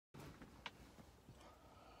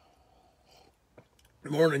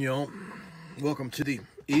Good morning, y'all. Welcome to the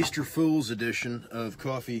Easter Fool's edition of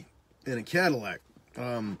Coffee in a Cadillac.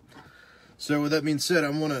 So with that being said, I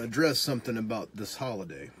want to address something about this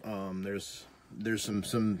holiday. There's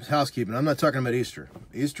some housekeeping. I'm not talking about Easter.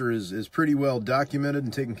 Easter is pretty well documented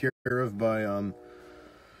and taken care of by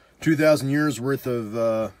 2,000 years worth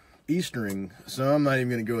of Eastering, so I'm not even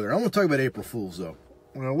going to go there. I want to talk about April Fools, though.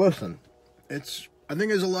 Now, listen, I think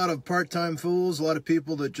there's a lot of part-time fools, a lot of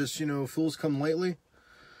people that just, fools come lately.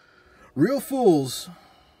 Real fools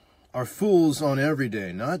are fools on every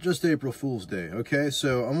day, not just April Fool's Day, okay?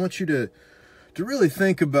 So I want you to really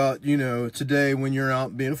think about, today when you're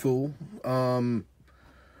out being a fool,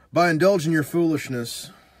 by indulging your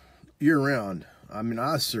foolishness year-round. I mean,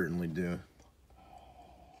 I certainly do.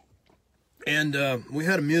 And we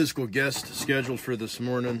had a musical guest scheduled for this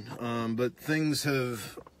morning, but things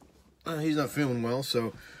have... he's not feeling well,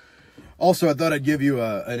 so... Also, I thought I'd give you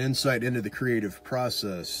an insight into the creative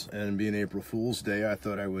process, and being April Fool's Day, I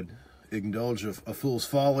thought I would indulge a fool's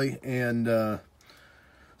folly, and so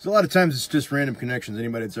a lot of times it's just random connections.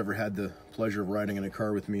 Anybody that's ever had the pleasure of riding in a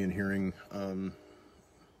car with me and hearing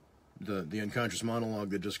the unconscious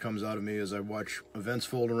monologue that just comes out of me as I watch events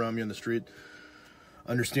fold around me on the street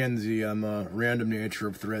understand the random nature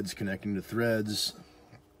of threads connecting to threads.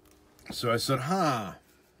 So I said,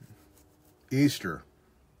 Easter.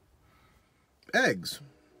 Eggs,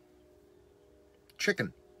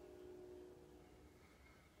 chicken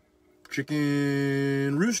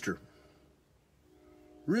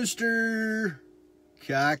rooster,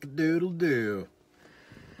 cock-a-doodle-doo.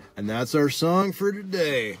 And that's our song for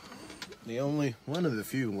today. One of the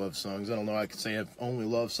few love songs. I don't know, I could say only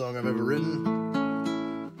love song I've ever written.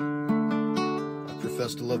 I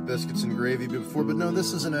professed to love biscuits and gravy before, but no,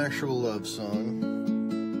 this is an actual love song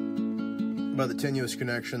by the tenuous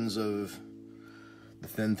connections of the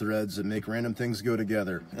thin threads that make random things go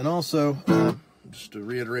together. And also, just to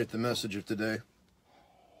reiterate the message of today,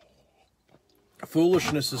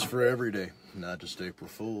 foolishness is for every day, not just April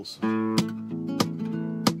Fools.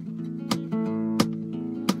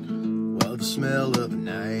 Love the smell of a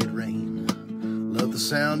night rain, love the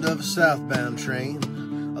sound of a southbound train.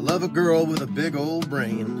 I love a girl with a big old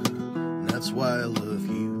brain, and that's why I love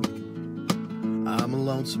you. I'm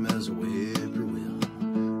lonesome as a whippoorwill.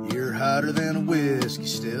 You're hotter than a whiskey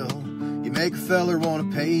still. You make a feller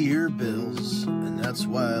want to pay your bills, and that's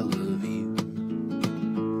why I love you.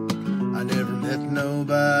 I never met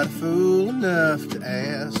nobody fool enough to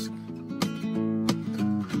ask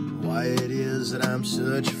why it is that I'm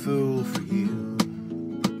such a fool for you.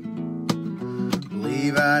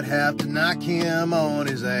 Believe I'd have to knock him on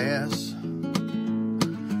his ass.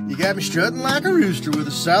 You got me strutting like a rooster with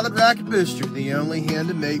a solid rocket booster, the only hand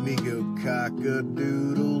to make me go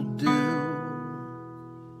cock-a-doodle-doo.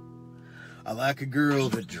 I like a girl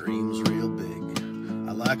that dreams real big.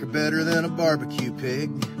 I like her better than a barbecue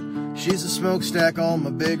pig. She's a smokestack on my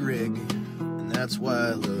big rig, and that's why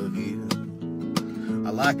I love you. I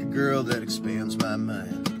like a girl that expands my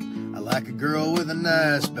mind. I like a girl with a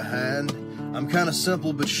nice behind. I'm kinda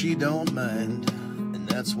simple, but she don't mind, and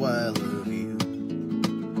that's why I love you.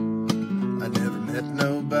 I never met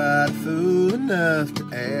nobody fool enough to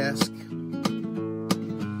ask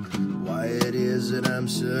why it is that I'm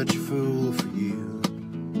such a fool for you.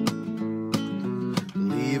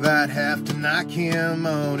 Believe I'd have to knock him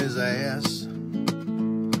on his ass.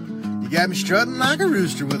 You got me strutting like a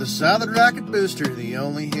rooster with a solid rocket booster, the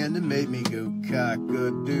only hand to make me go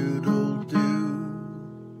cock-a-doodle-doo.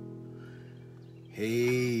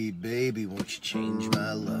 Hey, baby, won't you change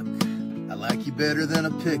my luck? I like you better than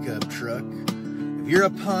a pickup truck. If you're a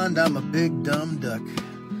pond, I'm a big dumb duck.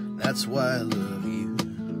 That's why I love you.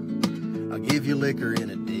 I'll give you liquor in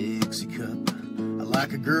a Dixie cup. I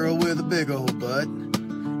like a girl with a big old butt.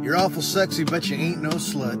 You're awful sexy, but you ain't no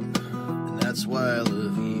slut, and that's why I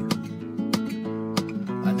love you.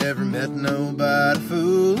 I never met nobody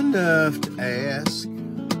fool enough to ask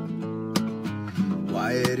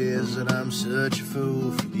why it is that I'm such a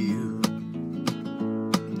fool for you.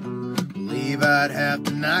 Believe I'd have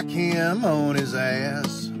to knock him on his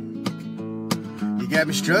ass. You got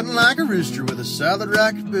me strutting like a rooster with a solid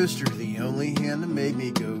rocket booster, the only hand to make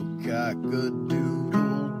me go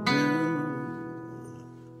cock-a-doodle-doo.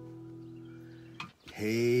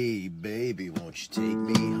 Hey, baby, won't you take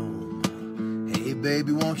me home? Hey,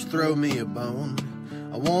 baby, won't you throw me a bone?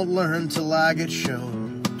 I won't learn till I get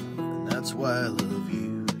shown, and that's why I love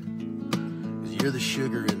you. 'Cause you're the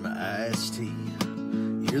sugar in my iced tea.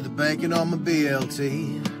 You're the bacon on my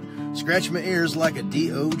BLT. Scratch my ears like a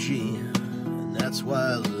DOG, and that's why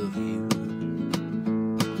I love you.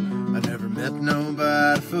 I never met met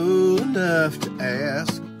nobody fool enough to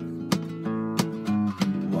ask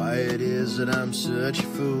why it is that I'm such a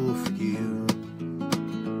fool for you.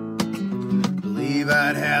 Believe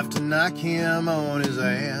I'd have to knock him on his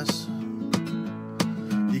ass.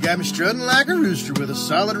 You got me strutting like a rooster with a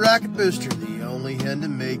solid rocket booster, the only hen to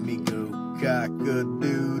make me go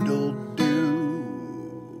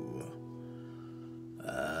cock-a-doodle-doo.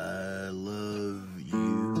 I love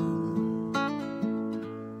you.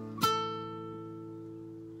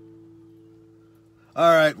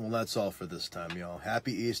 All right, well, that's all for this time, y'all.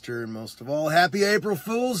 Happy Easter, and most of all, happy April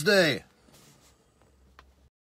Fool's Day.